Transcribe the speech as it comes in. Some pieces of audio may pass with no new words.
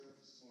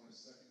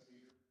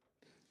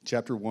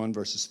chapter 1,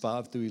 verses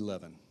 5 through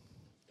 11.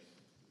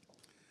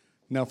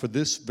 Now for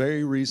this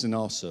very reason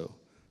also,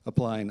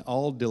 applying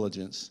all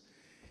diligence,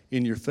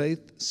 in your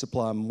faith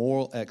supply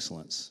moral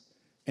excellence,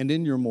 and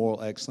in your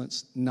moral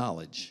excellence,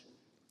 knowledge,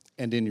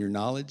 and in your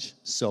knowledge,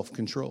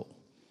 self-control,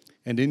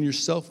 and in your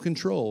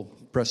self-control,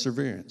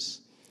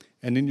 perseverance,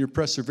 and in your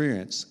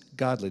perseverance,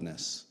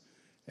 godliness,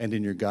 and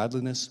in your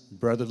godliness,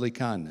 brotherly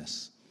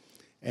kindness,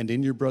 and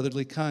in your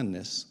brotherly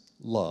kindness,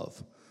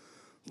 love.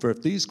 For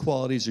if these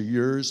qualities are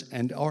yours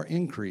and are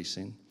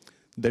increasing,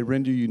 they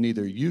render you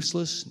neither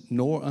useless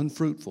nor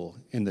unfruitful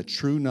in the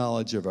true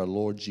knowledge of our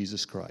Lord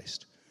Jesus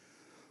Christ.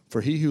 For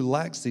he who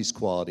lacks these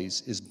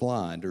qualities is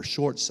blind or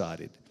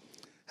short-sighted,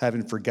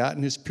 having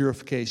forgotten his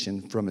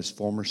purification from his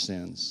former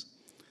sins.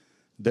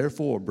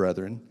 Therefore,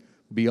 brethren,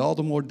 be all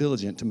the more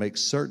diligent to make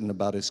certain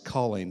about his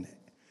calling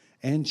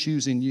and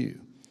choosing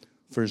you.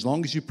 For as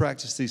long as you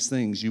practice these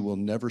things, you will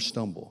never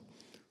stumble.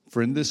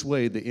 For in this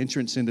way, the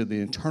entrance into the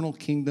eternal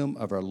kingdom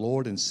of our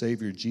Lord and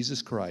Savior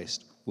Jesus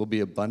Christ will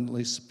be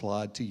abundantly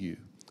supplied to you.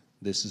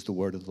 This is the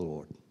word of the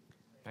Lord.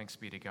 Thanks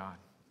be to God.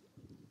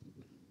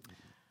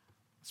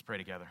 Let's pray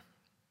together.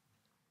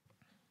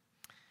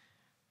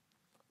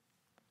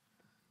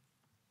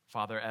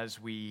 Father,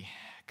 as we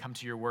come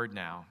to your word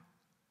now,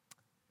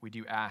 we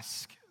do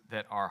ask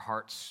that our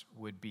hearts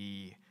would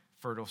be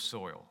fertile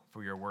soil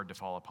for your word to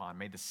fall upon.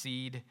 May the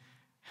seed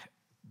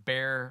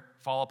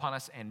fall upon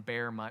us and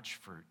bear much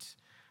fruit.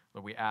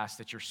 Lord, we ask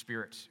that your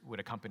Spirit would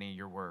accompany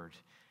your word,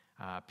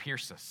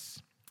 pierce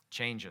us,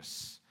 change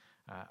us.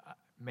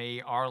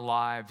 May our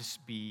lives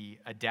be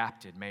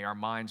adapted. May our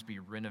minds be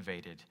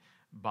renovated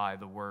by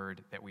the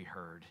word that we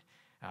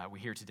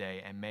hear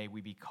today, and may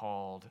we be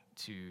called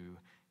to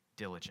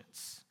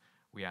diligence.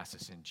 We ask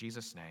this in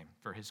Jesus' name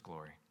for his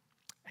glory.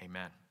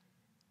 Amen.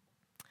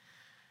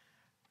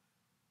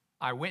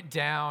 I went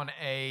down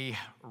a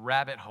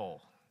rabbit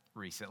hole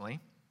recently.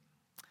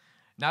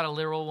 Not a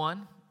literal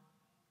one,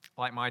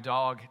 like my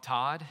dog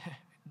Todd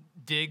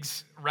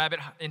digs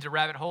into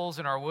rabbit holes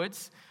in our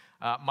woods.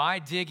 My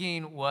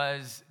digging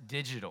was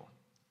digital.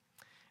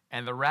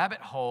 And the rabbit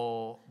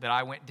hole that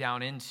I went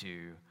down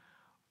into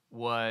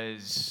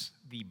was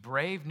the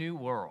brave new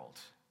world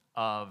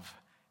of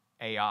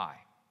AI,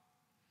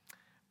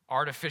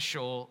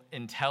 artificial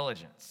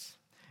intelligence.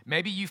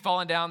 Maybe you've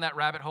fallen down that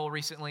rabbit hole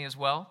recently as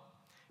well,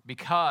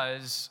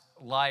 because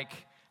like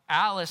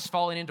Alice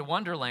falling into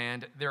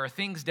Wonderland, there are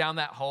things down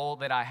that hole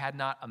that I had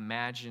not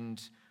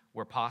imagined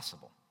were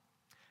possible.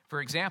 For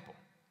example,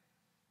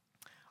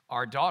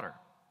 our daughter,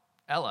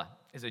 Ella,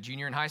 is a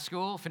junior in high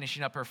school,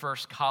 finishing up her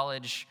first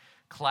college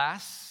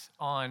class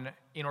on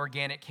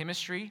inorganic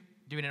chemistry,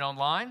 doing it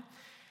online.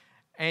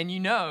 And you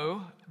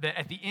know that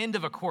at the end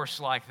of a course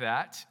like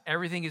that,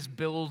 everything is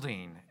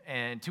building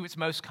and to its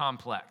most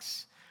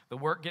complex. The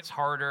work gets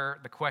harder,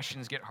 the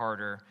questions get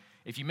harder.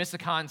 If you miss a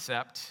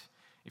concept,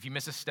 if you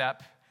miss a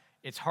step,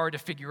 it's hard to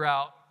figure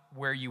out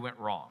where you went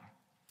wrong.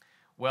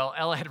 Well,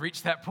 Ella had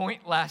reached that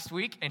point last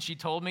week, and she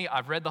told me,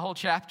 I've read the whole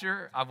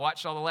chapter, I've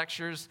watched all the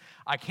lectures,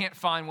 I can't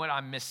find what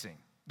I'm missing.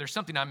 There's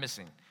something I'm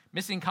missing.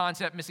 Missing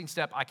concept, missing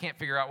step, I can't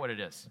figure out what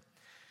it is.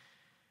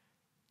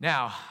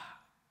 Now,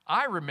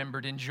 I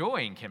remembered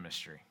enjoying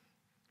chemistry.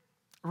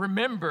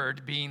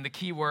 Remembered being the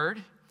key word.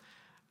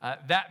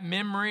 That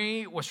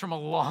memory was from a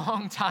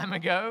long time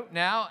ago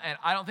now, and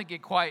I don't think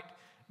it quite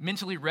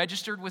mentally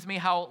registered with me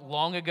how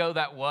long ago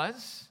that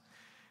was,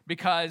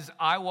 because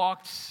I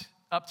walked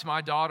up to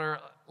my daughter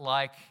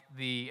like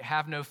the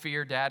have no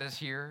fear, dad is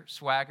here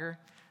swagger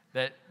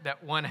that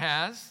one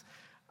has,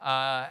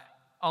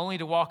 only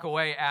to walk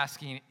away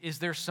asking, is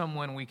there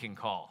someone we can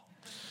call?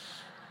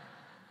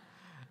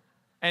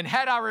 And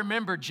had I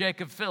remembered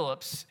Jacob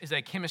Phillips is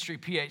a chemistry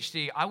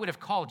PhD, I would have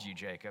called you,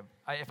 Jacob,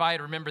 if I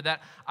had remembered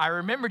that. I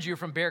remembered you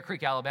from Bear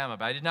Creek, Alabama,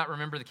 but I did not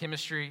remember the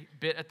chemistry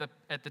bit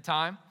at the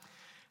time.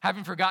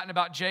 Having forgotten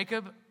about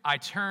Jacob, I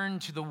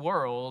turned to the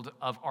world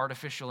of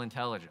artificial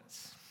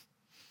intelligence.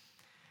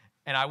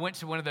 And I went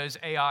to one of those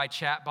AI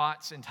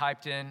chatbots and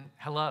typed in,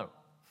 hello.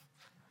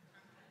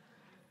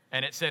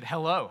 And it said,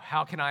 hello,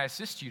 how can I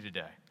assist you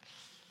today?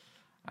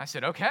 I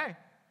said, okay,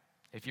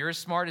 if you're as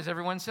smart as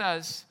everyone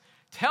says,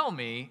 tell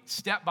me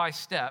step by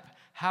step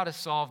how to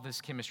solve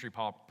this chemistry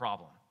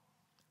problem,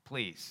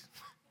 please.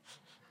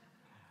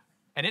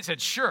 And it said,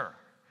 sure.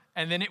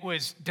 And then it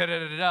was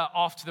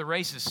off to the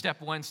races, step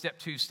 1, step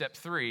 2, step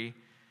 3.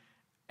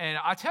 And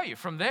I tell you,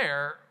 from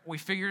there, we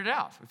figured it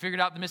out. We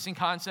figured out the missing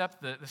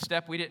concept, the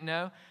step we didn't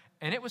know,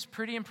 and it was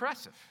pretty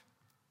impressive.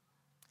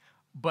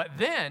 But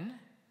then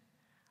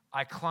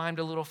I climbed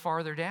a little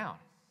farther down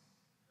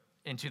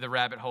into the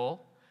rabbit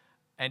hole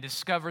and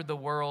discovered the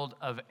world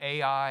of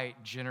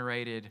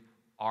AI-generated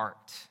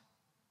art.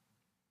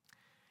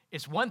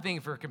 It's one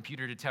thing for a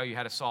computer to tell you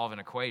how to solve an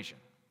equation.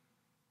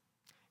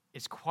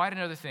 It's quite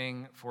another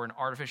thing for an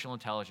artificial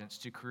intelligence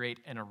to create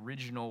an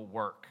original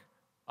work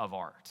of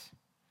art.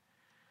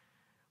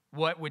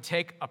 What would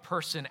take a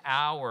person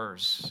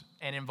hours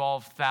and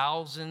involve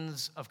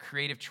thousands of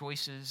creative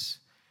choices,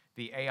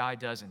 the AI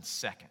does in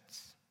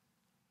seconds.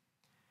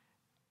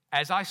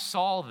 As I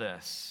saw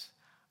this,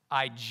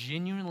 I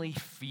genuinely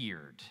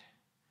feared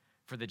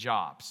for the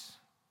jobs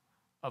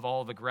of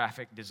all the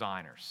graphic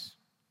designers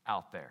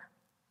out there.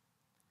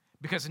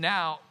 Because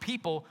now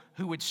people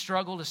who would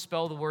struggle to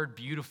spell the word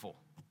beautiful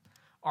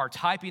are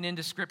typing in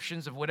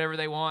descriptions of whatever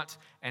they want,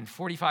 and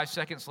 45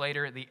 seconds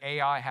later, the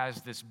AI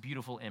has this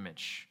beautiful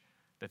image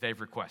that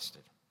they've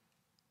requested.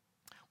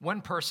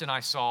 One person I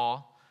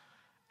saw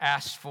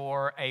asked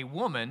for a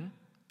woman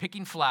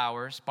picking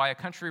flowers by a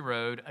country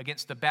road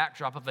against the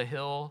backdrop of a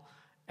hill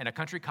and a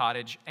country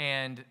cottage,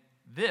 and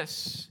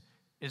this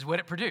is what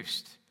it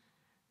produced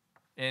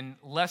in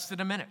less than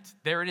a minute.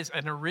 There it is,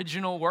 an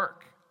original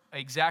work,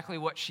 exactly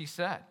what she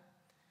said.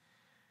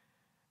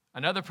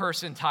 Another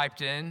person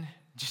typed in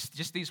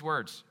just these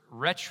words: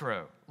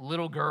 retro,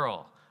 little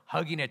girl,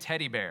 hugging a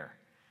teddy bear.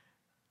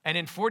 And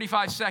in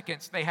 45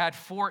 seconds, they had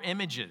 4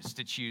 images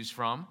to choose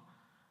from.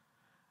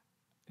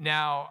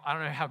 Now, I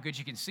don't know how good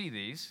you can see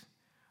these,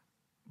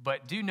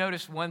 but do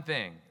notice one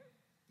thing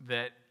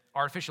that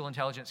artificial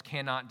intelligence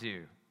cannot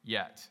do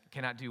yet,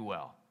 cannot do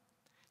well.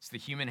 It's the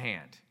human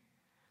hand.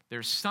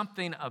 There's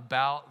something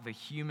about the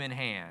human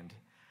hand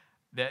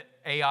that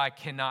AI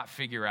cannot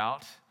figure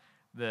out.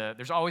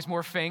 There's always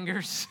more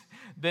fingers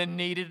than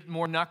needed,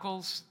 more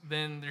knuckles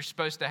than they're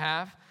supposed to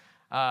have.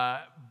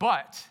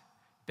 But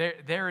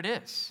there it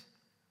is.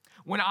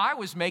 When I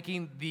was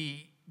making the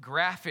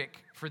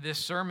graphic for this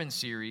sermon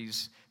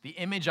series, the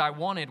image I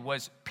wanted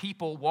was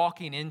people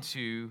walking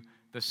into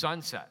the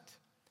sunset.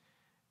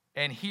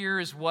 And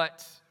here's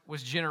what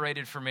was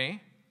generated for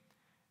me.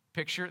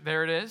 Picture,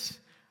 there it is.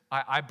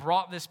 I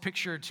brought this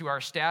picture to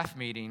our staff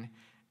meeting,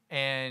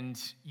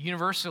 and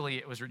universally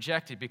it was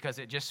rejected because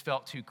it just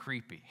felt too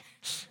creepy.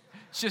 It's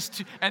just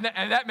too, and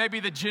that may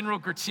be the general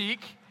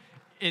critique,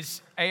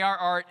 is AR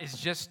art is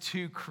just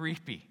too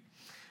creepy.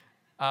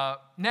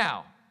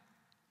 Now,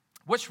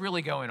 what's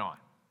really going on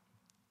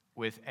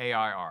with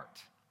AI art?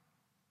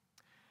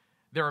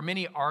 There are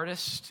many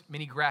artists,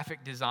 many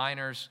graphic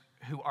designers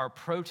who are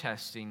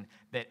protesting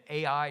that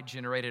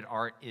AI-generated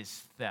art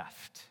is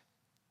theft.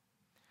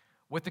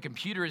 What the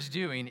computer is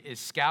doing is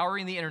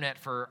scouring the internet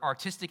for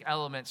artistic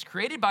elements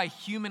created by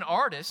human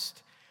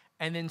artists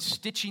and then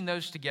stitching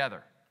those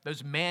together,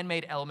 those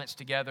man-made elements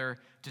together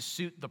to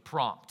suit the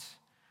prompt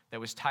that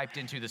was typed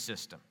into the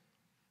system.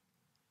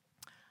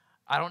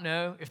 I don't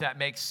know if that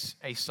makes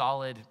a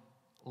solid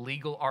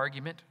legal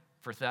argument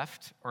for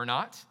theft or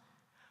not,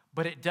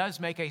 but it does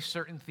make a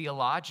certain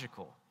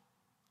theological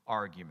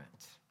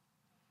argument.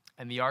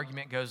 And the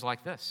argument goes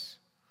like this: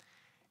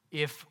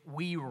 if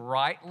we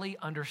rightly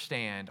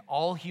understand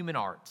all human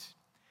art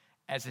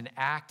as an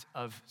act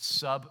of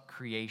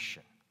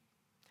subcreation,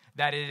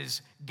 that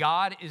is,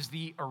 God is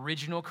the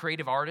original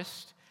creative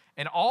artist,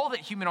 and all that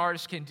human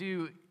artists can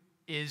do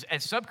is,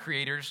 as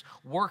subcreators,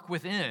 work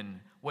within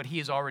what he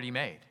has already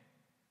made.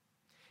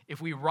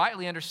 If we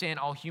rightly understand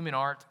all human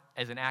art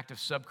as an act of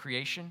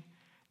subcreation,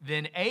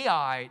 then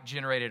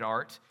AI-generated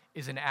art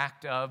is an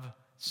act of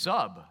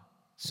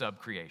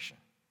subcreation.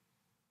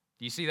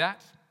 Do you see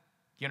that? Do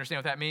you understand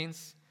what that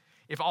means?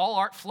 If all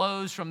art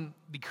flows from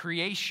the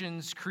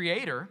creation's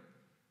creator,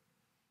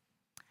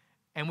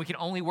 and we can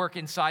only work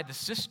inside the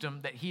system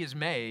that he has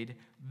made,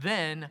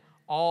 then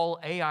all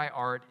AI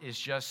art is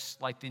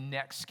just like the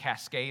next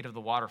cascade of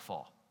the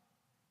waterfall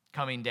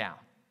coming down.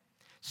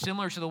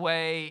 Similar to the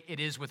way it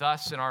is with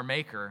us and our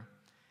maker,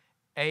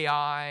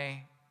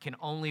 AI can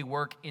only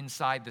work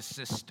inside the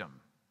system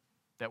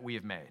that we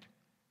have made.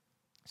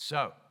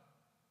 So,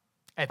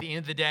 at the end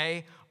of the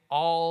day,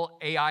 all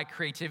AI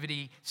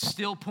creativity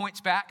still points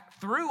back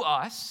through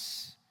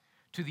us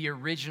to the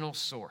original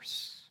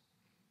source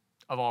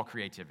of all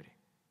creativity,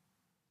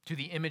 to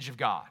the image of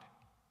God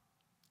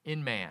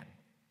in man.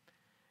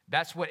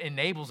 That's what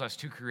enables us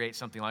to create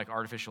something like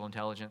artificial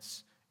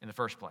intelligence in the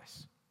first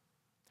place.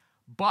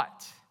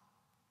 But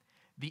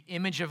the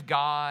image of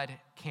God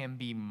can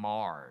be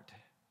marred,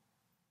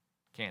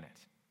 can it?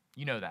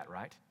 You know that,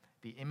 right?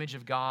 The image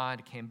of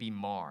God can be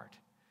marred.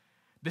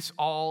 This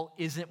all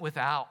isn't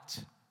without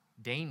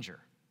danger,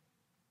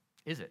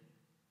 is it?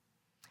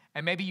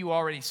 And maybe you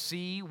already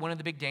see one of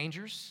the big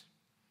dangers.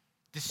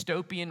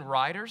 Dystopian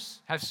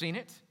writers have seen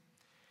it.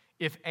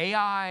 If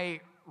AI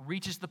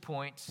reaches the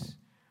point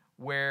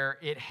where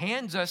it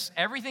hands us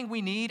everything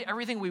we need,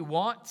 everything we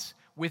want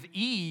with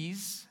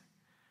ease,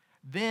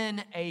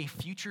 then a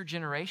future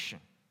generation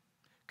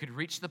could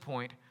reach the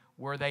point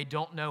where they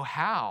don't know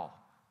how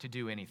to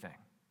do anything.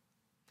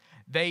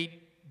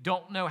 They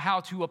don't know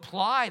how to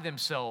apply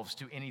themselves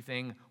to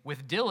anything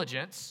with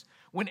diligence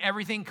when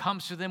everything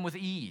comes to them with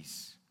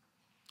ease.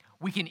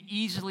 We can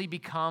easily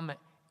become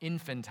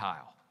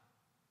infantile,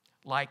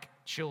 like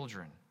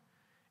children.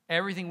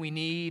 Everything we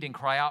need and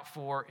cry out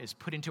for is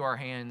put into our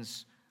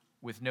hands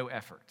with no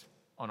effort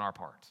on our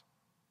part.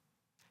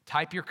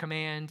 Type your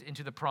command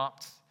into the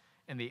prompt,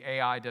 and the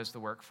AI does the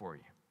work for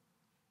you.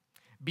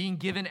 Being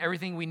given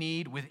everything we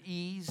need with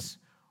ease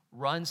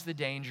runs the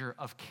danger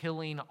of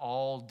killing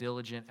all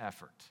diligent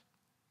effort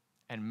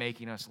and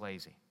making us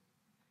lazy.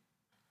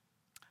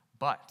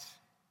 But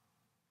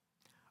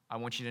I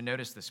want you to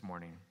notice this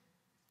morning,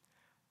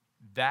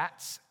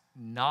 that's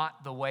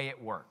not the way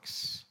it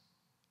works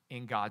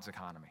in God's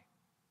economy.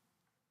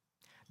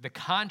 The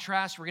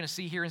contrast we're going to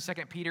see here in 2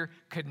 Peter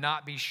could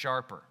not be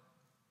sharper.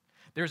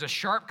 There's a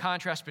sharp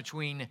contrast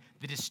between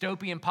the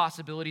dystopian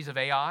possibilities of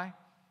AI,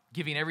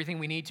 giving everything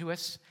we need to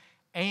us,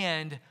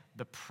 and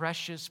the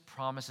precious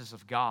promises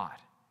of God,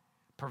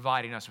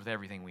 providing us with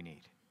everything we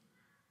need.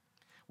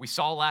 We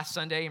saw last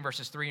Sunday in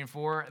verses 3 and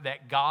 4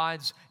 that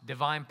God's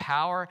divine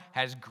power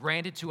has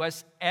granted to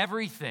us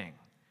everything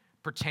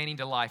pertaining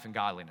to life and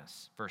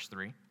godliness. Verse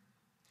 3.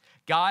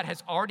 God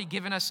has already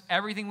given us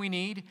everything we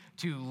need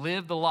to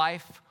live the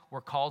life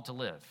we're called to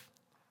live.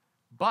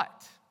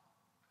 But,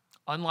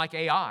 unlike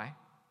AI,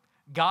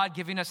 God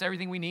giving us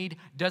everything we need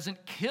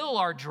doesn't kill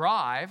our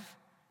drive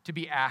to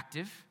be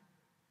active.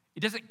 It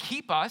doesn't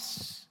keep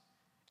us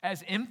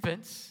as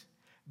infants.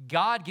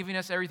 God giving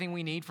us everything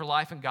we need for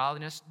life and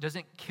godliness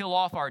doesn't kill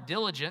off our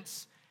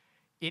diligence.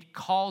 It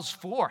calls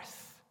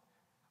forth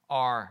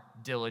our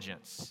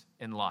diligence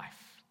in life.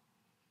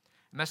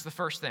 And that's the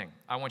first thing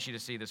I want you to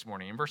see this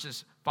morning. In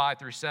verses 5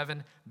 through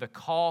 7, the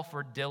call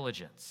for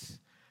diligence.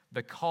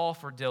 The call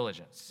for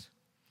diligence.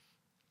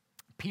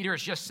 Peter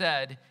has just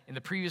said in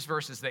the previous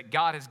verses that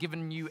God has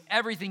given you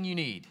everything you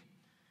need.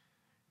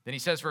 Then he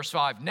says, verse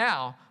 5,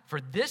 now, for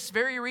this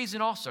very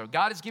reason also,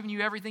 God has given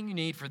you everything you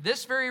need. For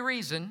this very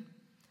reason,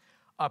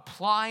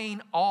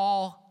 applying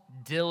all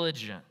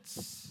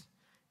diligence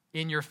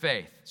in your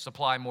faith,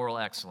 supply moral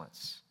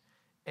excellence.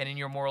 And in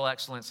your moral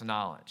excellence,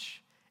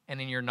 knowledge.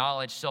 And in your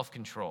knowledge,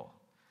 self-control.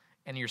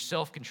 And in your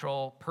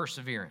self-control,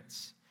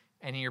 perseverance.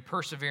 And in your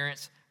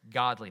perseverance,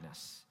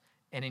 godliness.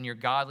 And in your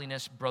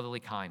godliness, brotherly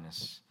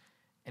kindness.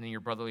 And in your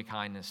brotherly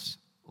kindness,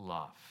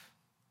 love.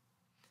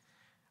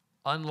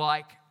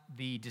 Unlike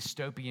the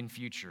dystopian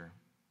future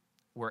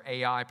where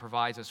AI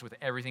provides us with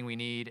everything we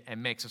need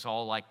and makes us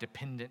all like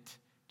dependent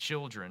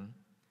children,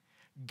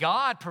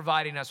 God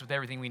providing us with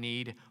everything we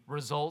need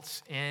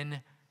results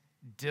in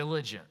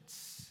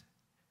diligence.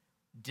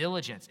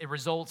 Diligence. It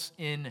results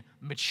in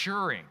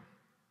maturing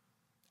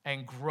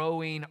and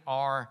growing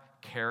our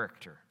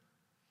character.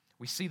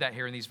 We see that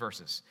here in these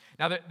verses.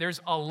 Now, there's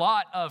a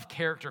lot of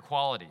character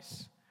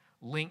qualities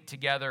linked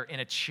together in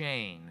a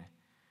chain,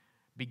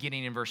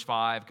 beginning in verse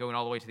 5, going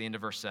all the way to the end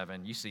of verse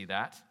 7. You see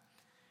that.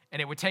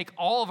 And it would take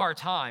all of our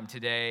time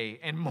today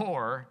and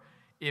more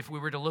if we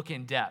were to look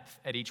in depth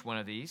at each one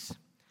of these.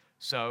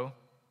 So,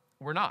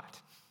 we're not.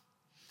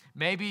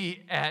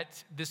 Maybe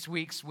at this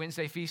week's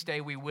Wednesday Feast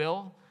Day we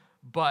will,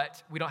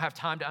 but we don't have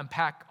time to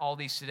unpack all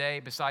these today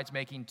besides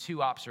making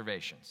two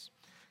observations.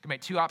 We can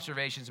make two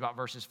observations about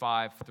verses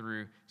 5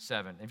 through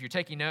 7. If you're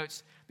taking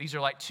notes, these are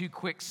like two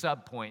quick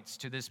subpoints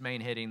to this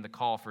main heading, the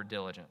call for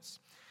diligence.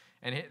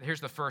 And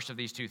here's the first of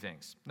these two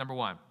things. Number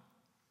one,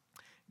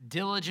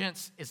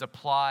 diligence is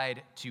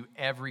applied to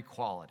every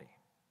quality.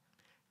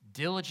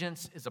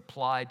 Diligence is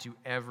applied to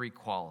every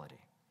quality.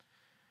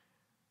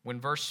 When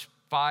verse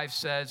 5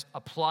 says,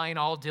 applying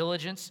all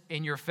diligence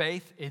in your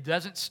faith, it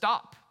doesn't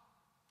stop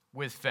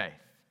with faith.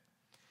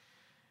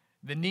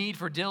 The need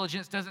for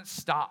diligence doesn't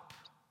stop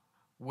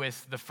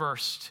with the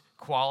first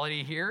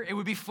quality here. It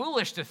would be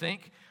foolish to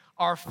think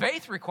our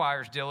faith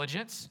requires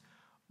diligence,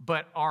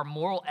 but our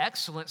moral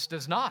excellence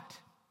does not,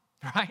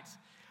 right?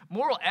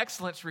 Moral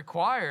excellence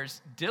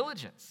requires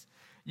diligence.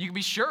 You can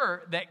be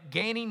sure that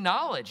gaining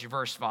knowledge,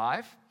 verse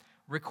 5,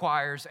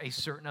 requires a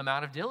certain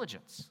amount of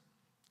diligence.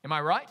 Am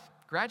I right,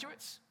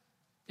 graduates?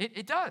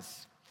 It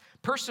does.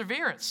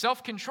 Perseverance,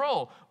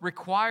 self-control,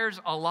 requires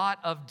a lot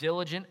of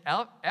diligent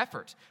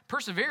effort.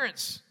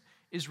 Perseverance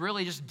is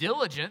really just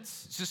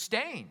diligence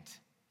sustained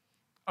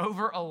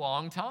over a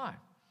long time.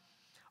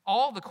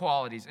 All the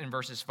qualities in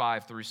verses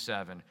 5 through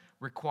 7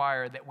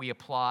 require that we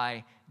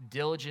apply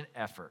diligent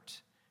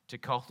effort to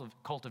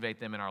cultivate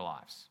them in our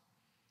lives.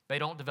 They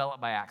don't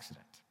develop by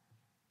accident.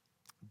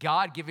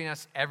 God giving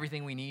us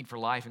everything we need for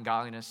life and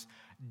godliness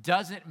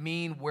doesn't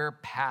mean we're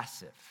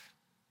passive.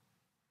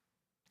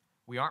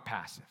 We aren't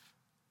passive.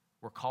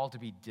 We're called to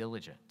be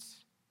diligent.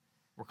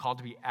 We're called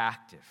to be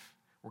active.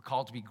 We're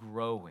called to be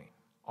growing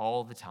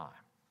all the time.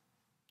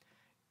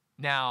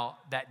 Now,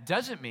 that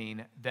doesn't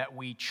mean that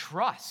we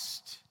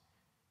trust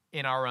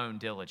in our own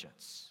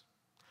diligence.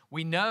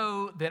 We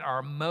know that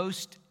our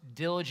most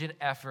diligent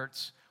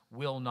efforts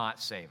will not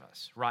save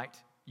us, right?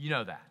 You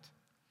know that.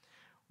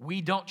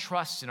 We don't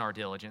trust in our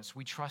diligence.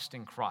 We trust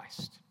in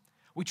Christ.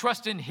 We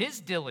trust in His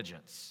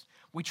diligence.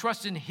 We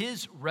trust in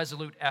His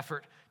resolute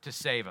effort to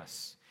save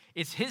us.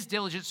 It's His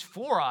diligence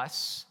for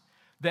us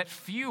that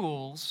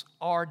fuels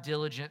our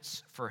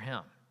diligence for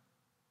Him.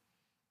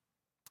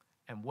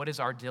 And what does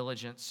our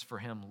diligence for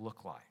Him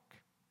look like?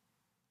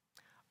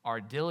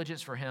 Our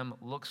diligence for Him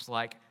looks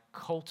like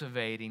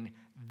cultivating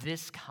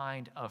this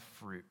kind of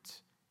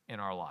fruit in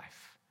our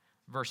life.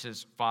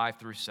 Verses 5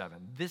 through 7,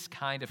 this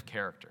kind of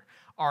character.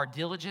 Our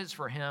diligence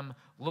for Him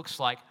looks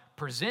like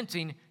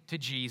presenting to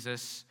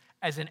Jesus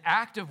as an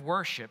act of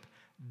worship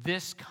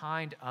this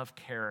kind of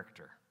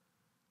character.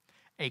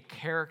 A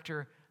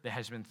character that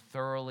has been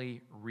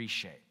thoroughly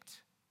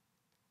reshaped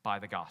by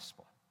the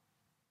gospel.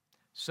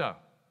 So,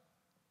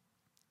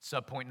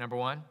 subpoint number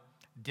 1,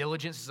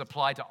 diligence is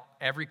applied to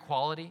every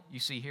quality you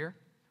see here.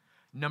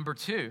 Number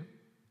 2,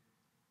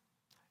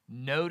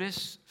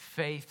 notice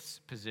faith's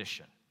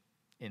position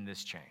in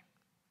this chain.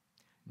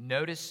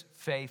 Notice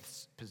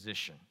faith's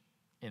position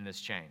in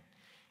this chain.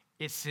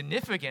 It's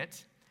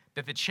significant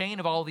that the chain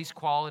of all these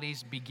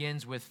qualities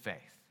begins with faith.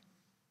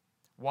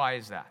 Why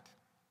is that?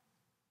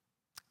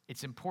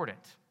 It's important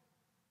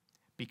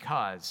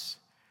because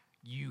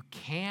you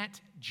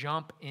can't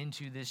jump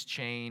into this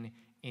chain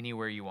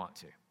anywhere you want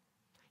to.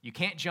 You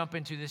can't jump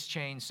into this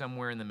chain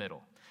somewhere in the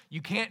middle.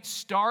 You can't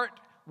start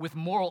with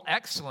moral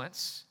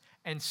excellence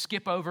and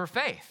skip over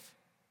faith,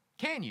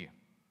 can you?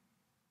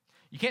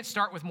 You can't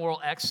start with moral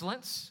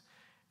excellence.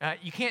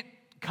 You can't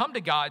come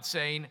to God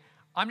saying,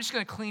 I'm just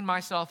going to clean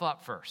myself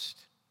up first,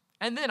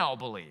 and then I'll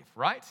believe,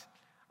 right?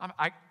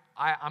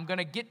 I'm going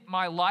to get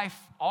my life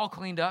all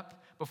cleaned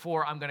up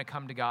before I'm going to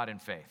come to God in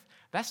faith.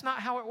 That's not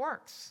how it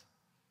works.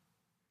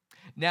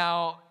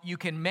 Now, you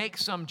can make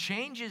some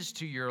changes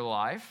to your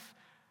life,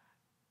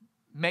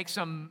 make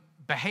some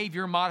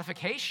behavior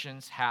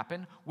modifications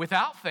happen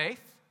without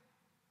faith.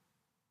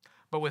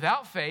 But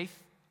without faith,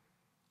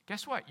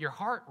 guess what? Your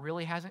heart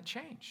really hasn't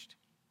changed.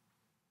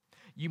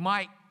 You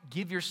might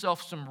give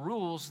yourself some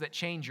rules that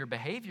change your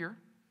behavior,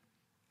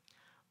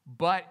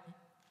 but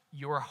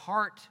your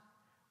heart,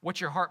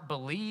 what your heart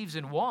believes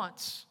and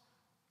wants,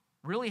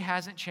 really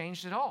hasn't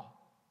changed at all,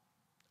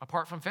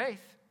 apart from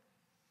faith.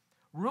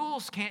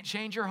 Rules can't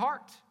change your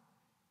heart.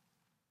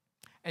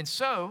 And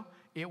so,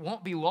 it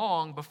won't be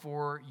long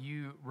before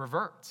you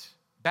revert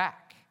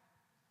back,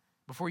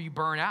 before you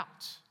burn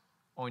out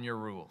on your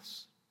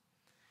rules.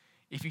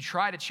 If you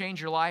try to change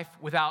your life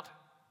without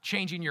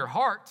changing your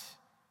heart,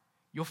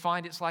 you'll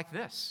find it's like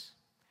this.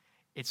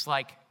 It's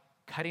like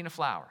cutting a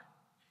flower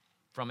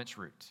from its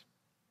root.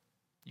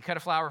 You cut a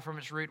flower from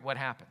its root, what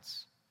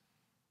happens?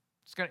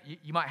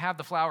 You might have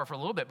the flower for a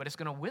little bit, but it's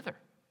going to wither.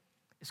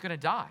 It's going to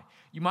die.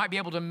 You might be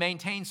able to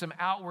maintain some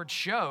outward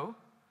show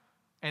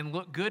and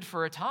look good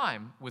for a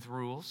time with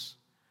rules,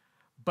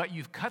 but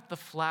you've cut the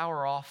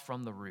flower off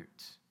from the root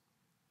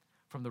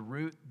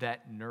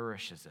that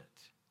nourishes it.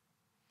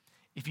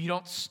 If you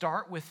don't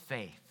start with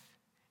faith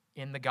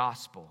in the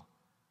gospel,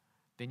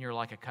 then you're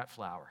like a cut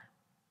flower.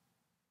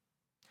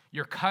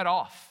 You're cut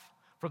off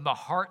from the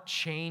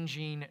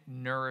heart-changing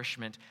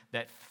nourishment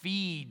that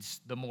feeds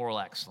the moral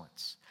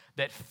excellence,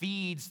 that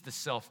feeds the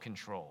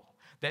self-control,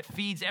 that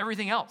feeds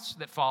everything else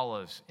that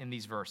follows in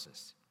these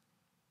verses.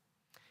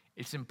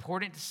 It's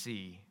important to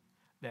see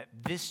that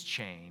this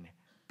chain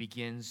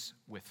begins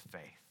with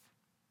faith.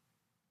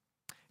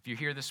 If you're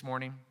here this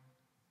morning,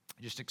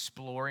 just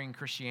exploring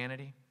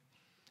Christianity,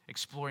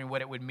 exploring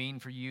what it would mean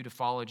for you to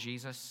follow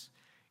Jesus,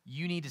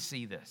 you need to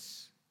see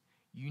this.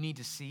 You need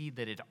to see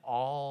that it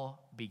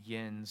all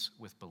begins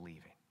with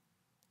believing.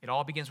 It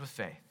all begins with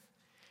faith.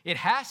 It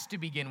has to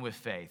begin with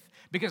faith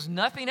because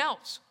nothing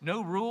else,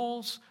 no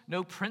rules,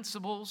 no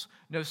principles,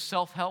 no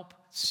self-help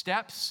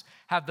steps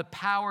have the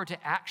power to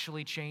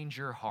actually change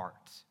your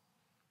heart.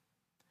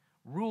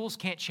 Rules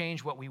can't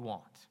change what we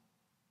want.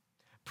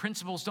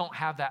 Principles don't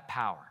have that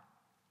power.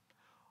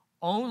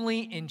 Only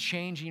in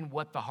changing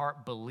what the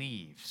heart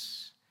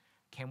believes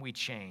can we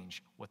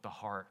change what the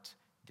heart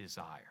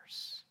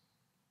desires.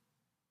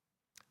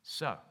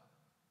 So,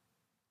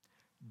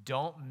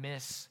 don't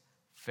miss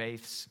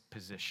faith's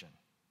position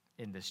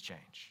in this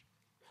change,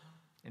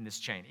 in this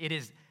chain. It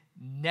is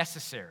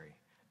necessary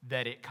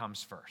that it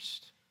comes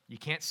first. You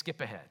can't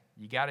skip ahead.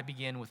 You got to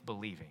begin with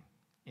believing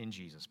in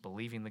Jesus,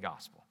 believing the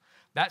gospel.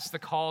 That's the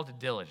call to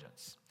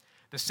diligence.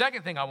 The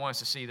second thing I want us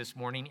to see this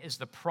morning is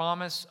the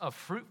promise of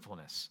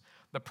fruitfulness.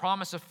 The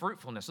promise of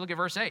fruitfulness. Look at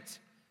verse 8.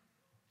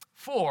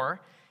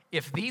 For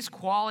if these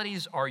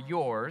qualities are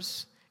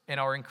yours and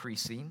are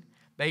increasing,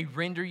 they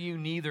render you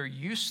neither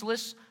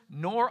useless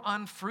nor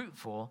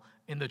unfruitful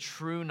in the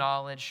true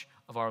knowledge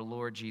of our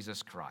Lord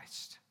Jesus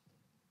Christ.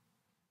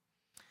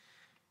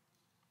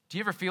 Do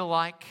you ever feel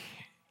like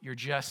you're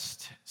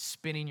just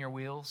spinning your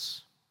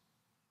wheels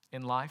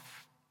in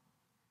life?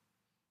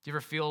 Do you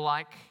ever feel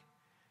like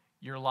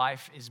your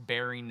life is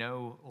bearing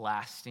no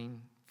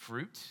lasting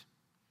fruit?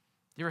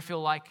 Do you ever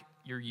feel like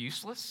you're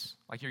useless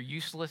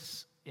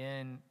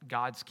in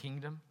God's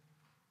kingdom?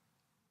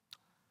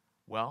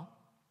 Well,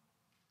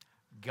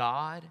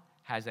 God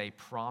has a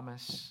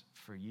promise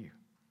for you.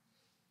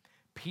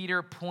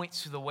 Peter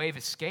points to the way of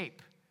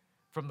escape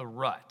from the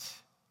rut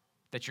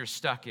that you're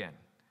stuck in.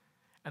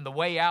 And the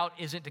way out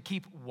isn't to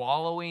keep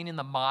wallowing in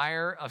the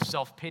mire of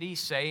self-pity,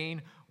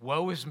 saying,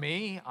 woe is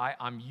me,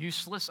 I'm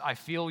useless, I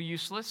feel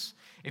useless.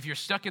 If you're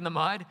stuck in the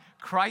mud,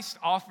 Christ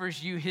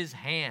offers you his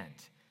hand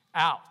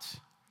out.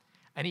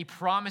 And he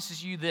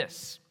promises you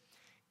this: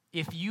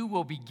 if you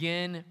will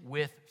begin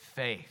with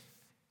faith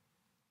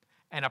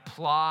and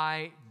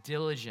apply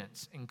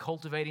diligence in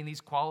cultivating these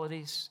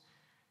qualities,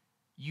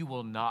 you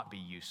will not be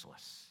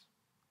useless.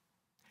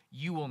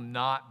 You will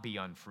not be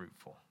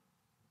unfruitful.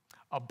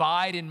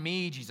 Abide in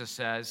me, Jesus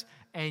says,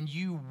 and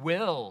you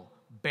will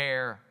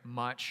bear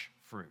much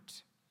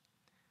fruit.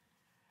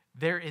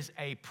 there is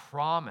a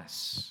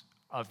promise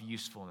of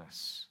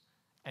usefulness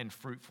and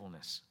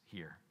fruitfulness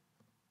here.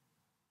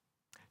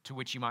 To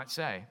which you might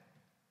say,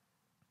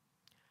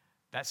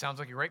 that sounds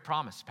like a great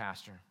promise,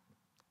 Pastor,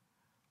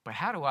 but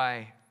how do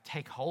I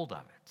take hold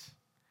of it?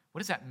 What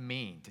does that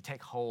mean to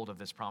take hold of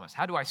this promise?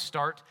 How do I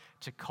start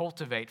to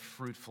cultivate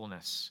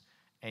fruitfulness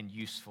and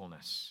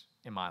usefulness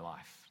in my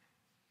life?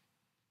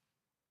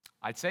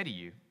 I'd say to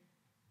you,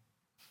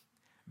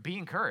 be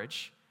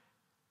encouraged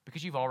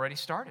because you've already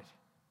started.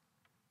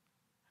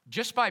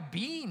 Just by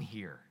being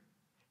here,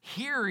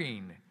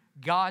 hearing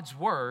God's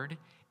word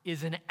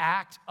is an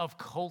act of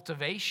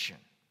cultivation.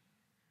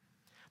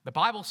 The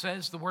Bible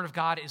says the word of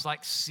God is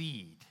like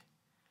seed.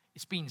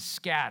 It's being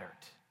scattered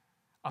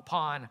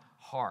upon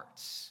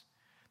hearts.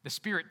 The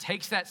Spirit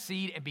takes that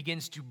seed and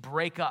begins to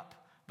break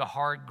up the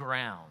hard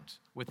ground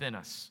within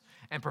us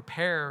and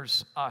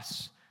prepares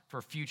us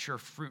for future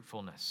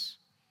fruitfulness.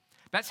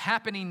 That's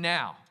happening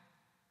now,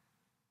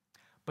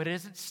 but it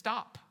doesn't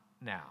stop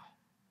now.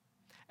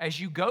 As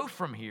you go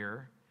from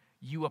here,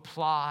 you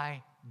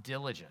apply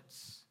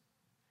diligence.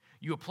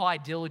 You apply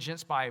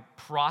diligence by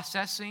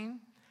processing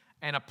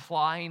and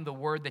applying the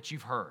word that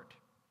you've heard,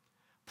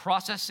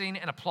 processing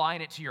and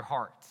applying it to your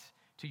heart,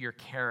 to your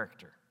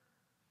character.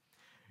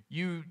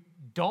 You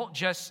don't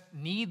just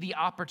need the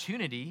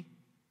opportunity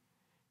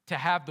to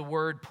have the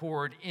word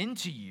poured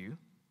into you.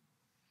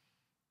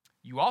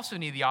 You also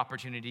need the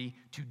opportunity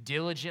to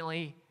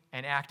diligently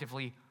and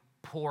actively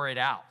pour it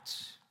out.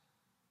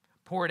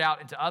 Pour it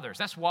out into others.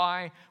 That's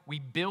why we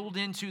build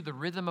into the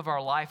rhythm of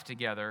our life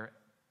together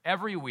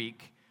every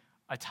week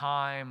a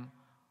time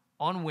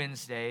on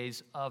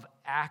Wednesdays of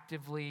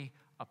actively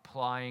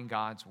applying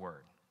God's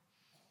word.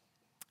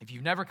 If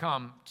you've never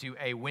come to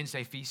a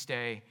Wednesday feast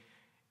day,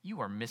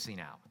 you are missing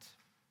out.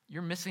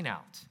 You're missing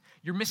out.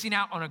 You're missing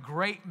out on a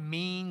great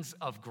means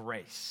of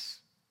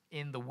grace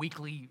in the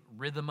weekly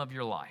rhythm of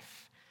your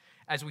life.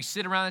 As we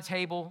sit around the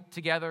table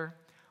together,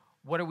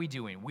 what are we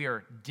doing? We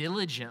are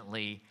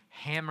diligently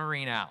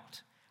hammering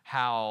out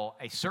how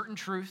a certain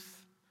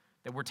truth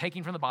that we're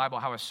taking from the Bible,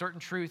 how a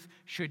certain truth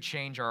should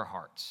change our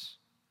hearts.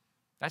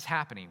 That's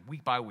happening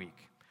week by week.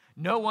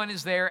 No one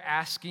is there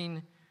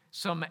asking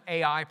some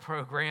AI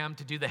program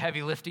to do the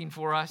heavy lifting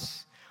for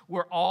us.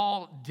 We're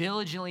all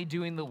diligently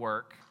doing the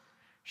work,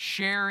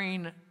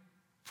 sharing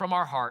from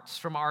our hearts,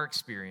 from our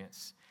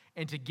experience,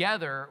 and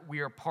together we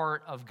are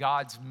part of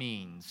God's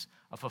means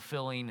of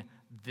fulfilling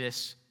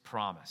this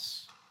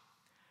promise,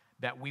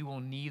 that we will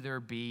neither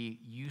be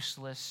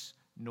useless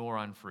nor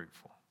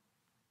unfruitful.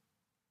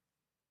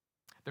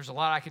 There's a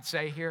lot I could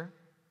say here,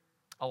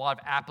 a lot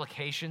of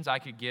applications I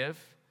could give,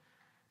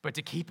 but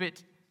to keep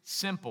it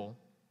simple,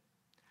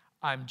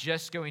 I'm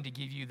just going to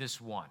give you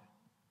this one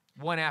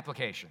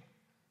application.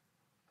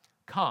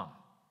 Come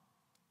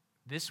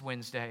this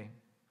Wednesday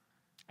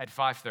at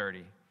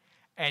 5:30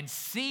 and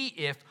see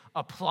if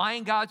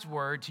applying God's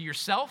word to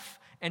yourself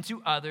and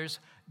to others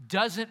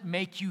doesn't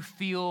make you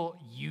feel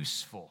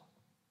useful,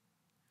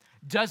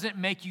 doesn't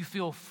make you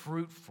feel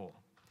fruitful.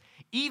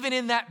 Even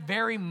in that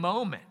very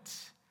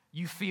moment,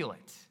 you feel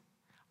it.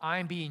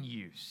 I'm being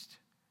used.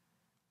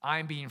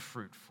 I'm being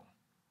fruitful.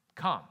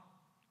 Come.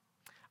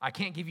 I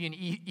can't give you an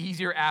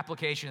easier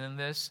application than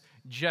this.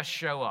 Just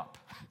show up.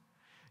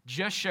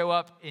 Just show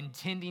up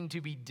intending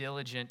to be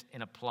diligent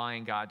in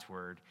applying God's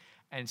word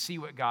and see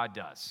what God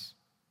does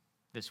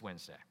this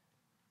Wednesday.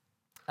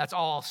 That's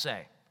all I'll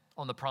say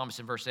on the promise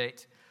in verse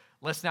 8.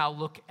 Let's now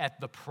look at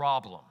the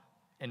problem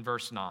in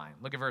verse 9.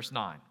 Look at verse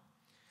 9.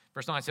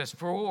 Verse 9 says,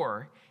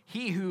 "For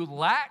he who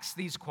lacks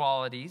these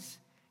qualities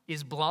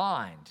is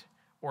blind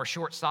or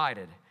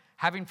short-sighted,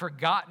 having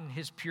forgotten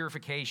his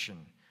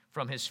purification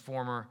from his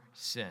former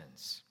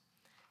sins."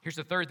 Here's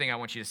the third thing I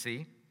want you to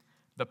see.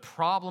 The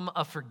problem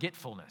of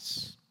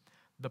forgetfulness.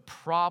 The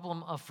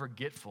problem of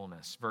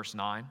forgetfulness, verse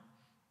 9.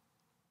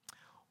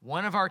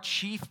 One of our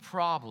chief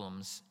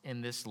problems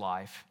in this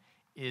life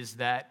is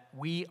that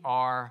we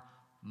are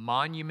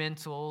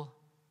monumental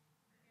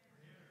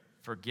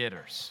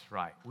forgetters.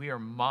 Right, we are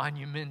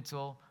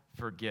monumental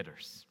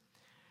forgetters.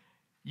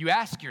 You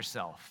ask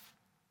yourself,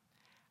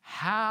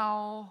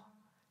 how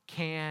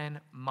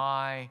can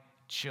my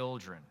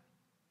children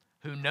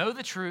who know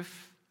the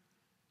truth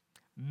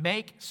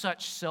make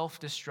such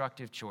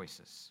self-destructive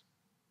choices?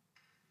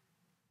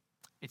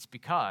 It's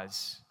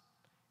because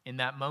in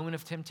that moment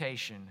of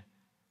temptation,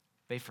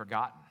 they've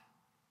forgotten.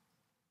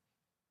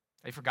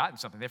 They've forgotten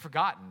something. They've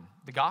forgotten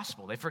the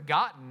gospel. They've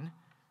forgotten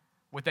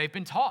what they've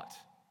been taught.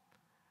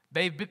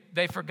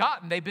 They've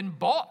forgotten they've been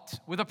bought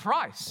with a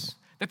price,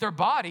 that their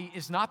body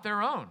is not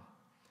their own.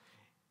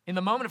 In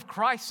the moment of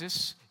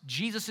crisis,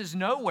 Jesus is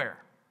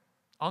nowhere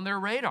on their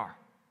radar.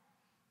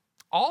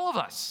 All of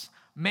us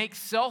make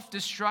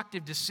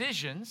self-destructive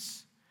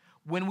decisions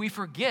when we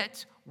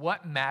forget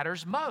what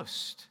matters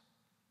most.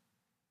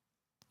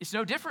 It's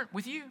no different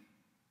with you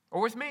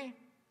or with me.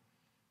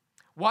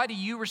 Why do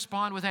you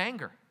respond with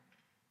anger,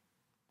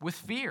 with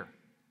fear?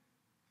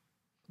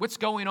 What's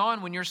going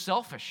on when you're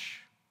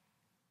selfish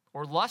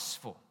or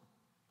lustful?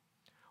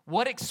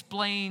 What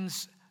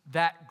explains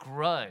that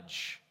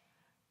grudge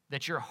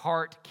that your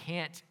heart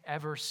can't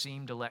ever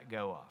seem to let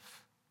go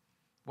of.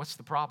 What's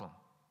the problem?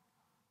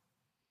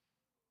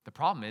 The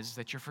problem is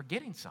that you're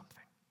forgetting something.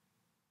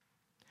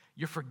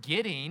 You're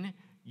forgetting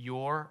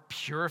your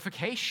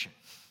purification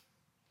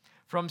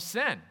from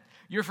sin.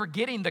 You're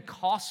forgetting the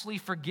costly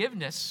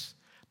forgiveness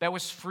that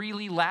was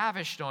freely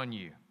lavished on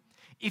you.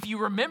 If you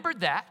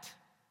remembered that,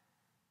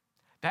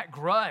 that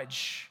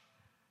grudge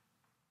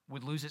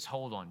would lose its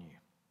hold on you.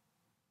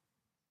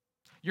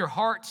 Your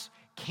heart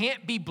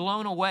can't be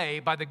blown away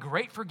by the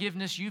great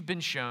forgiveness you've been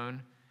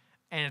shown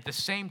and at the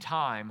same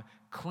time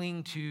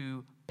cling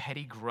to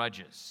petty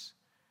grudges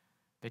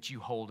that you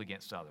hold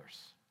against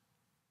others.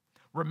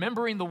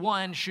 Remembering the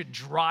one should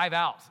drive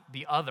out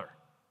the other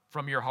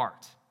from your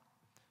heart.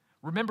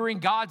 Remembering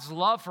God's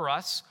love for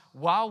us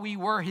while we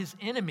were his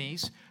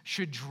enemies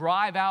should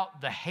drive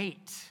out the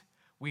hate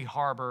we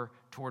harbor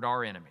toward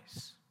our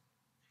enemies.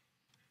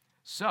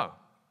 So,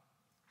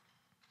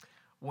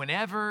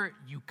 whenever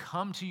you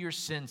come to your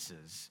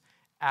senses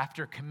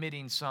after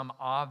committing some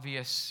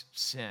obvious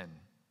sin,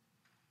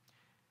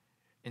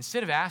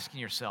 instead of asking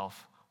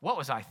yourself, what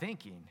was I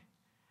thinking?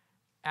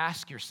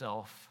 Ask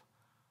yourself,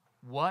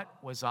 what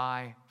was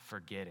I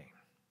forgetting?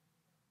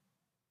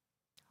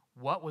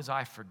 What was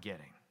I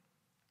forgetting?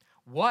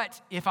 What,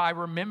 if I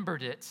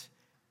remembered it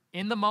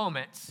in the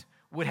moment,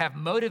 would have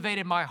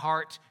motivated my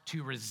heart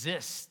to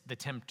resist the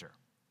tempter,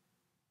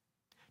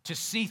 to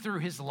see through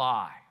his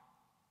lie,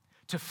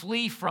 to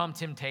flee from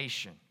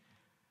temptation,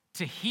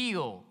 to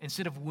heal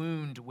instead of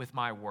wound with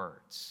my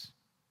words?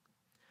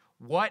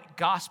 What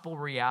gospel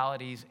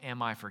realities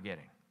am I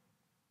forgetting?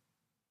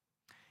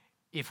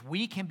 If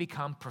we can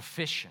become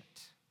proficient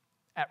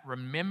at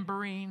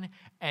remembering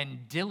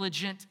and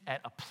diligent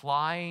at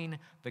applying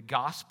the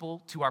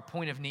gospel to our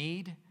point of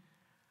need,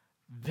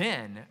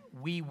 then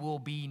we will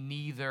be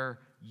neither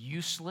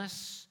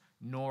useless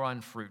nor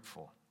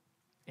unfruitful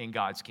in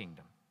God's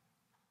kingdom.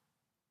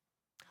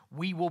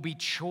 We will be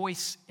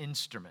choice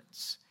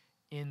instruments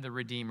in the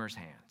Redeemer's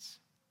hands.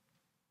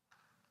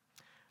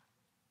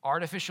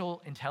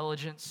 Artificial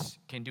intelligence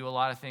can do a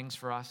lot of things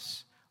for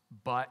us,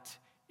 but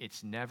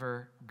it's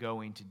never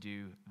going to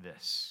do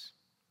this,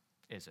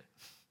 is it?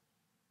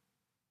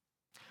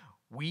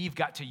 We've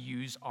got to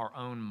use our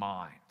own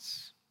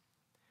minds.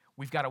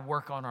 We've got to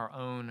work on our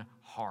own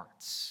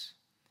hearts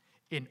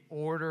in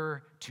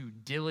order to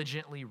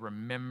diligently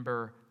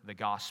remember the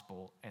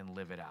gospel and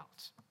live it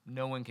out.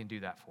 No one can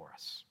do that for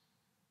us.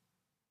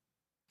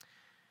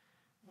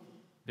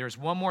 There's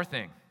one more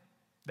thing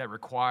that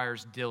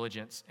requires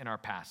diligence in our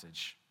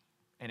passage,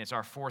 and it's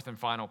our fourth and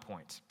final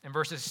point. In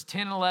verses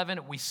 10 and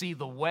 11, we see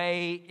the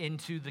way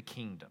into the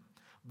kingdom.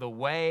 The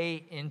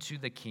way into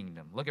the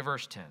kingdom. Look at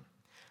verse 10.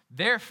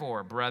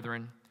 Therefore,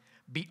 brethren,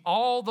 be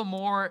all the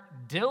more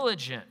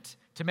diligent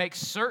to make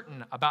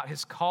certain about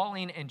his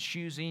calling and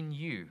choosing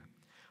you.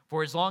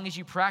 For as long as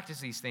you practice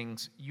these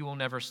things, you will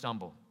never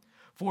stumble.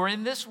 For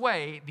in this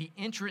way, the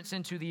entrance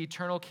into the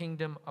eternal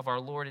kingdom of our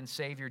Lord and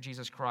Savior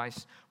Jesus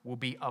Christ will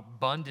be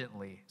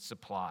abundantly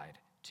supplied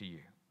to you.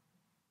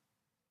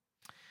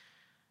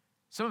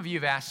 Some of you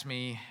have asked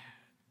me,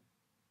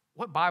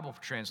 what Bible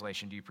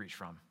translation do you preach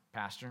from,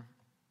 Pastor?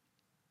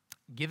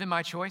 Given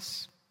my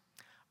choice,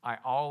 I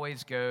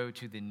always go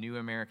to the New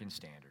American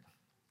Standard,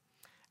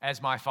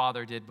 as my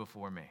father did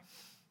before me.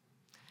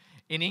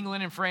 In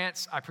England and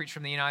France, I preach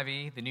from the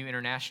NIV, the New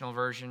International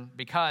Version,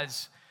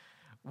 because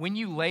when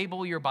you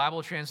label your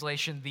Bible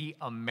translation the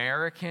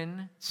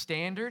American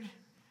Standard,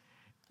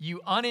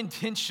 you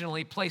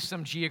unintentionally place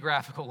some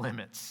geographical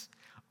limits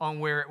on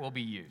where it will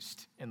be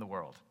used in the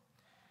world.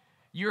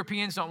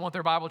 Europeans don't want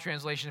their Bible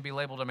translation to be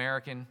labeled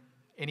American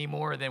any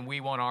more than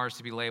we want ours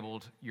to be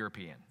labeled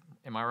European.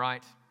 Am I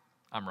right?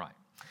 I'm right.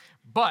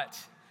 But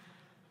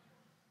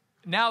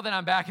now that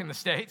I'm back in the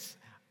States,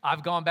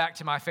 I've gone back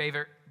to my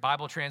favorite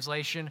Bible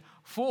translation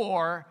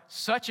for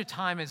such a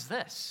time as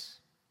this.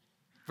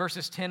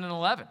 Verses 10 and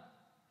 11.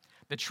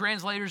 The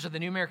translators of the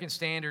New American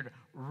Standard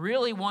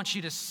really want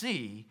you to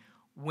see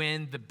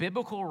when the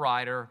biblical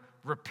writer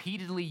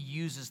repeatedly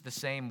uses the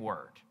same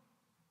word.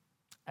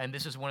 And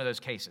this is one of those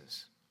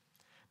cases.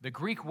 The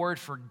Greek word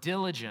for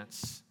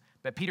diligence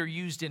that Peter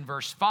used in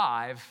verse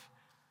 5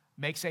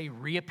 makes a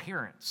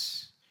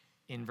reappearance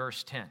in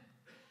verse 10.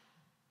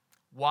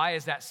 Why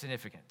is that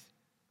significant?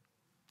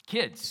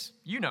 Kids,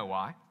 you know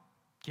why.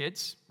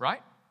 Kids,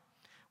 right?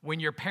 When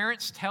your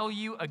parents tell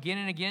you again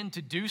and again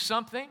to do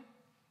something,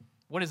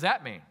 what does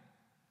that mean?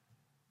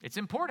 It's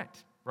important,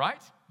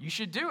 right? You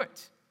should do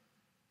it.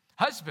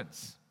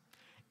 Husbands,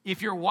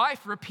 if your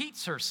wife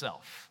repeats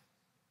herself,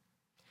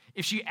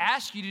 if she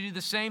asks you to do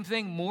the same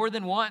thing more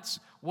than once,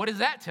 what does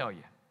that tell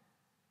you?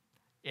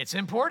 It's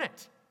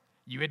important.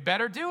 You had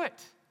better do it.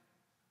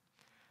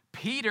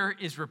 Peter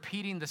is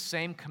repeating the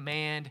same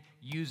command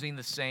using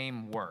the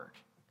same word.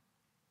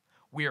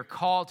 We are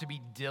called to be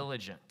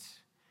diligent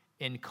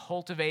in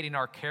cultivating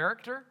our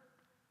character,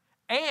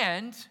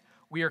 and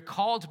we are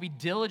called to be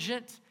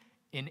diligent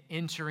in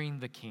entering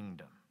the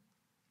kingdom.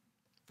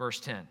 Verse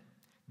 10,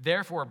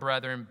 Therefore,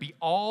 brethren, be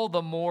all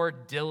the more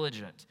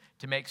diligent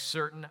to make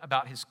certain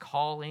about his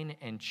calling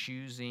and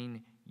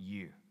choosing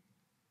you.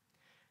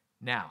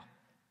 Now,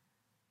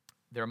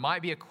 there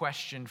might be a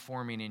question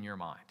forming in your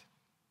mind,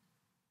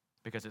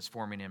 because it's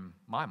forming in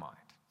my mind.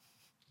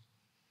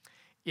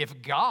 If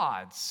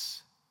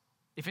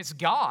it's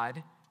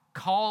God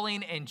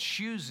calling and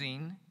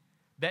choosing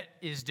that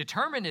is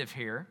determinative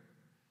here,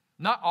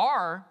 not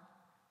our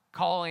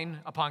calling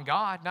upon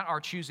God, not our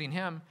choosing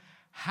him,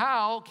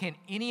 how can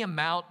any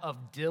amount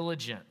of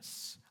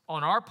diligence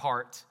on our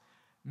part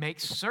make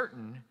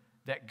certain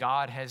that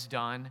God has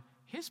done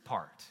his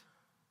part?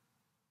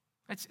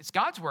 It's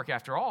God's work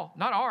after all,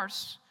 not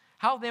ours.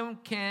 How then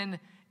can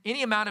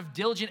any amount of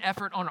diligent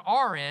effort on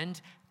our end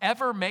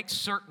ever make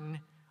certain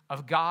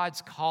of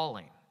God's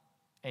calling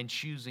and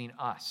choosing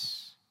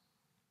us?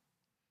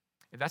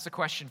 If that's a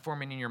question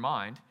forming in your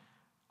mind,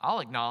 I'll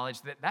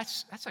acknowledge that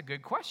that's a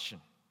good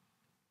question.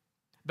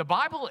 The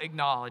Bible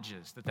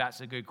acknowledges that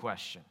that's a good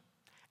question.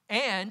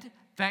 And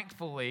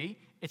thankfully,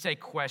 it's a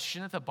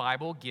question that the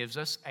Bible gives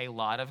us a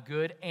lot of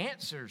good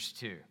answers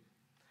to.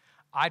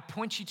 I'd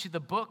point you to the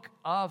book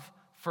of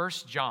 1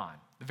 John,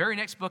 the very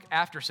next book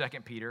after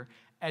 2 Peter,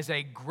 as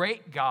a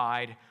great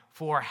guide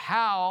for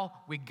how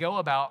we go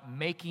about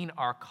making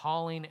our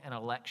calling and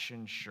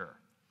election sure.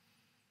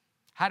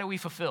 How do we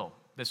fulfill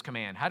this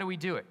command? How do we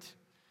do it?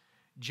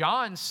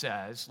 John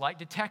says, like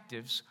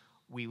detectives,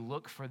 we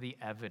look for the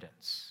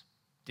evidence.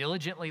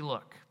 Diligently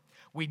look.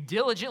 We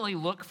diligently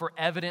look for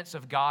evidence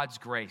of God's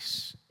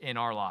grace in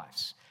our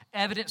lives.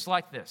 Evidence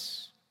like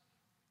this.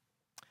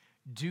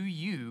 Do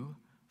you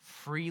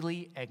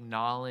freely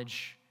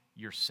acknowledge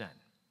your sin?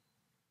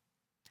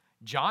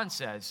 John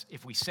says,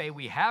 if we say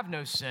we have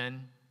no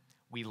sin,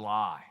 we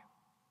lie,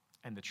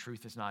 and the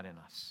truth is not in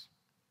us.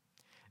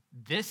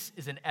 This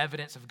is an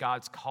evidence of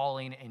God's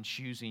calling and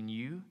choosing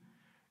you.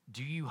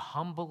 Do you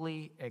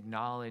humbly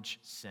acknowledge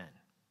sin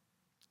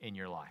in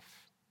your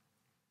life?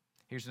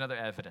 Here's another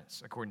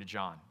evidence, according to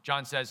John.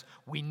 John says,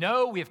 we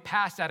know we have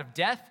passed out of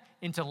death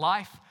into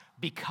life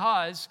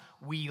because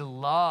we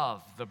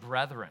love the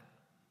brethren.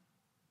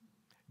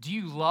 Do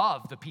you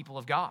love the people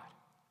of God?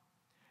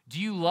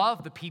 Do you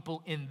love the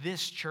people in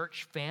this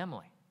church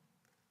family?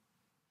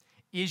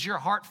 Is your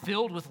heart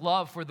filled with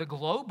love for the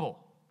global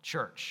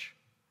church?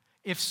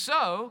 If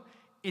so,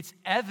 it's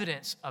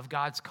evidence of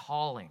God's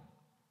calling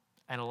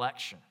and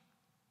election.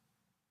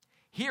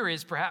 Here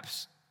is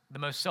perhaps the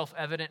most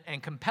self-evident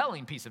and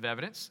compelling piece of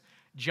evidence.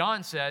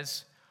 John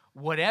says,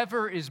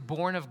 whatever is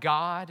born of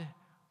God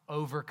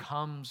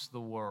overcomes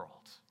the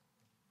world.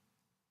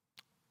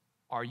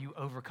 Are you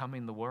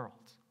overcoming the world?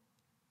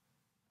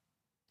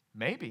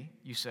 Maybe,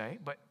 you say,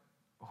 but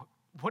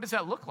what does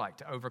that look like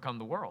to overcome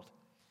the world?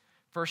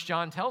 1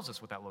 John tells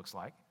us what that looks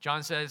like.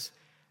 John says,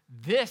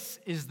 this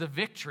is the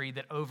victory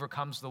that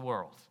overcomes the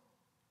world.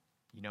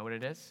 You know what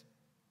it is?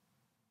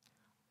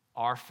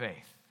 Our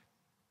faith.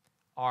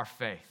 Our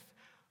faith.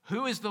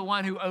 Who is the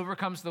one who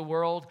overcomes the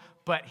world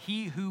but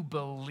he who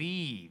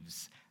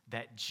believes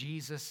that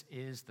Jesus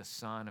is the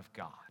Son of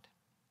God?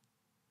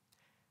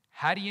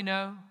 How do you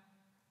know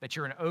that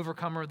you're an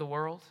overcomer of the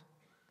world?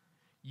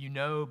 You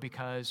know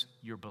because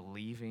you're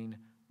believing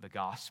the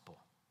gospel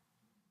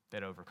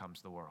that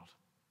overcomes the world.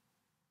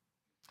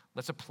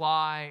 Let's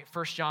apply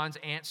 1 John's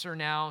answer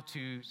now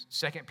to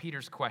 2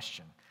 Peter's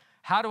question.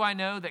 How do I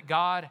know that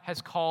God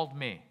has called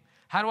me?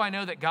 How do I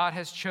know that God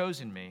has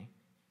chosen me?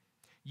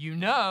 You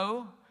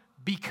know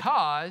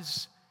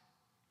because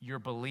you're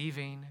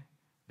believing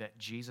that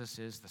Jesus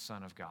is the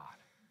Son of God.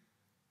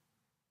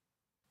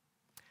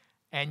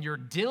 And you're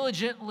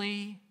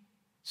diligently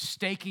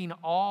staking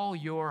all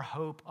your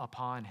hope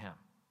upon him.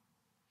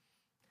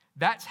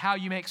 That's how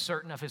you make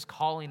certain of his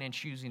calling and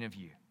choosing of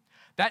you.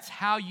 That's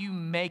how you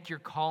make your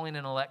calling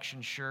and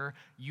election sure.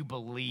 You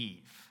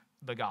believe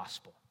the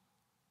gospel.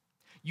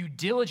 You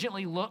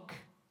diligently look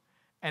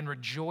and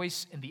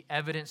rejoice in the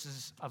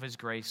evidences of his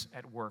grace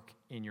at work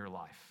in your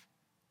life.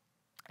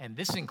 And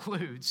this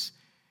includes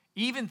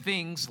even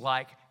things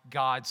like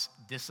God's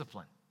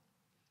discipline.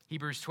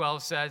 Hebrews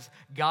 12 says,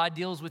 God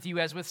deals with you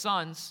as with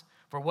sons.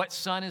 For what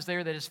son is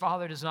there that his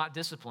father does not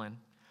discipline?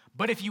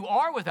 But if you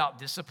are without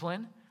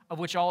discipline, of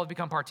which all have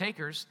become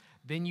partakers,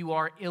 then you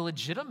are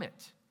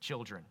illegitimate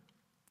children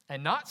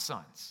and not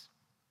sons.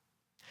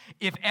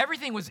 If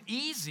everything was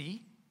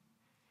easy,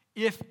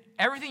 if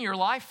everything in your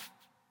life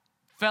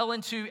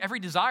every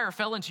desire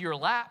fell into your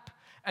lap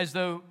as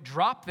though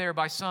dropped there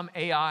by some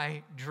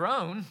AI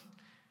drone,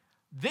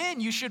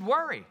 then you should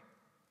worry.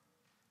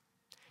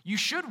 You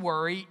should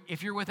worry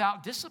if you're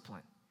without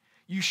discipline.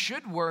 You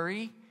should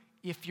worry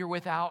if you're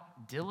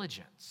without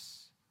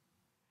diligence.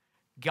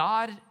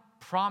 God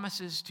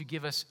promises to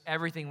give us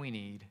everything we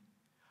need,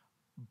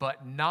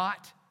 but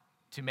not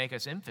to make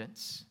us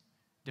infants,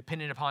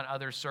 dependent upon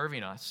others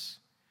serving us.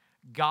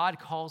 God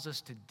calls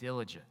us to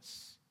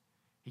diligence.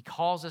 He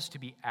calls us to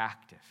be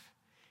active.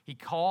 He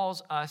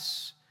calls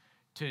us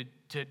to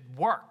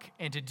work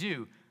and to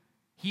do.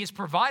 He has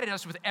provided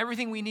us with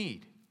everything we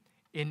need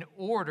in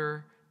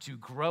order to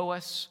grow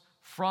us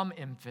from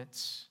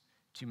infants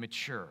to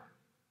mature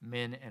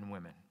men and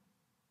women.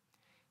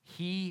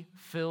 He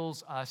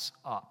fills us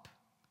up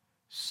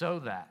so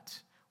that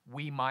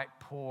we might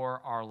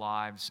pour our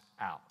lives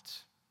out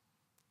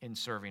in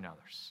serving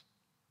others.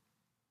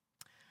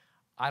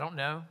 I don't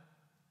know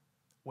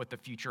what the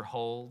future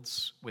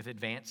holds with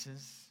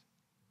advances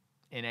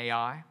in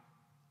AI,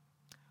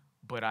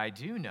 but I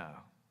do know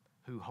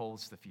who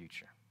holds the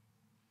future.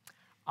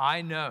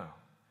 I know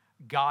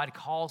God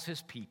calls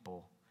his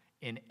people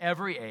in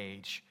every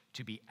age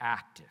to be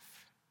active,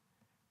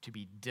 to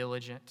be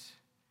diligent,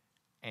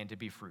 and to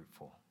be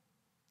fruitful.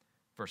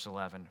 Verse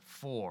 11,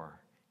 for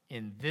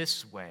in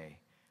this way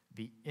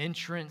the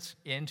entrance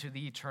into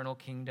the eternal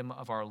kingdom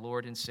of our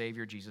Lord and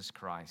Savior Jesus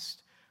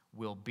Christ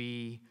will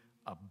be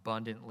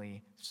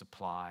abundantly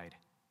supplied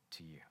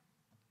to you.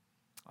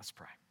 Let's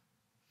pray.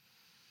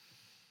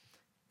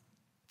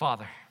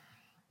 Father,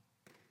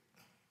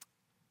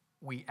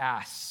 we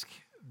ask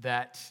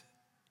that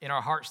in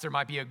our hearts there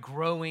might be a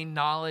growing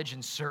knowledge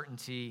and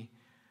certainty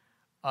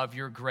of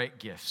your great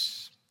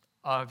gifts,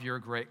 of your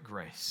great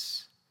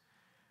grace.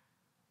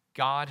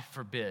 God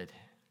forbid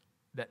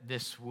that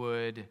this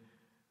would,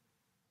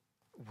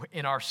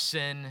 in our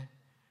sin,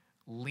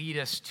 lead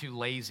us to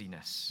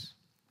laziness,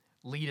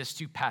 lead us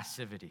to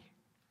passivity.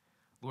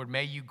 Lord,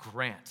 may you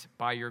grant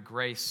by your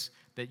grace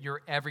that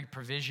your every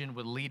provision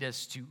would lead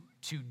us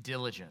to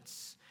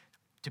diligence,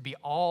 to be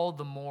all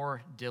the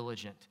more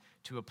diligent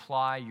to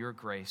apply your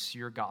grace,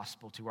 your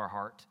gospel to our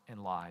heart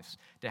and lives,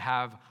 to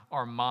have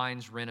our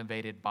minds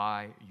renovated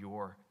by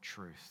your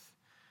truth.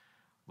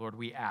 Lord,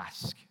 we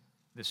ask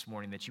this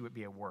morning that you would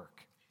be at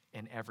work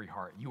in every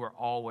heart. You are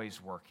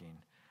always working.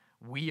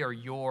 We are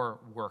your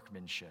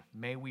workmanship.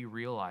 May we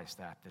realize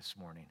that this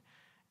morning,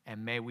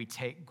 and may we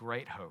take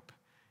great hope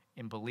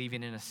in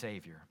believing in a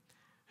Savior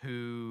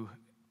who,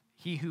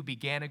 he who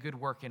began a good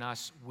work in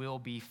us will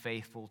be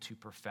faithful to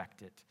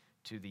perfect it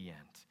to the end.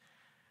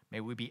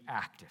 May we be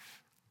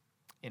active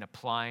in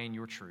applying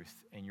your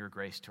truth and your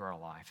grace to our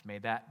life. May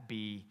that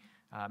be,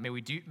 may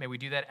we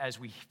do that as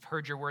we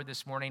heard your word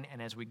this morning,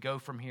 and as we go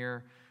from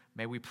here,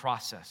 may we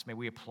process, may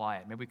we apply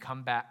it. May we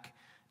come back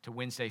to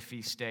Wednesday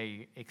Feast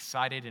Day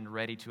excited and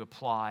ready to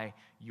apply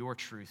your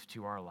truth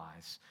to our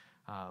lives.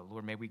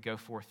 Lord, may we go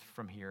forth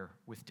from here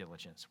with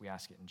diligence. We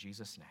ask it in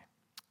Jesus'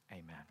 name.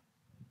 Amen.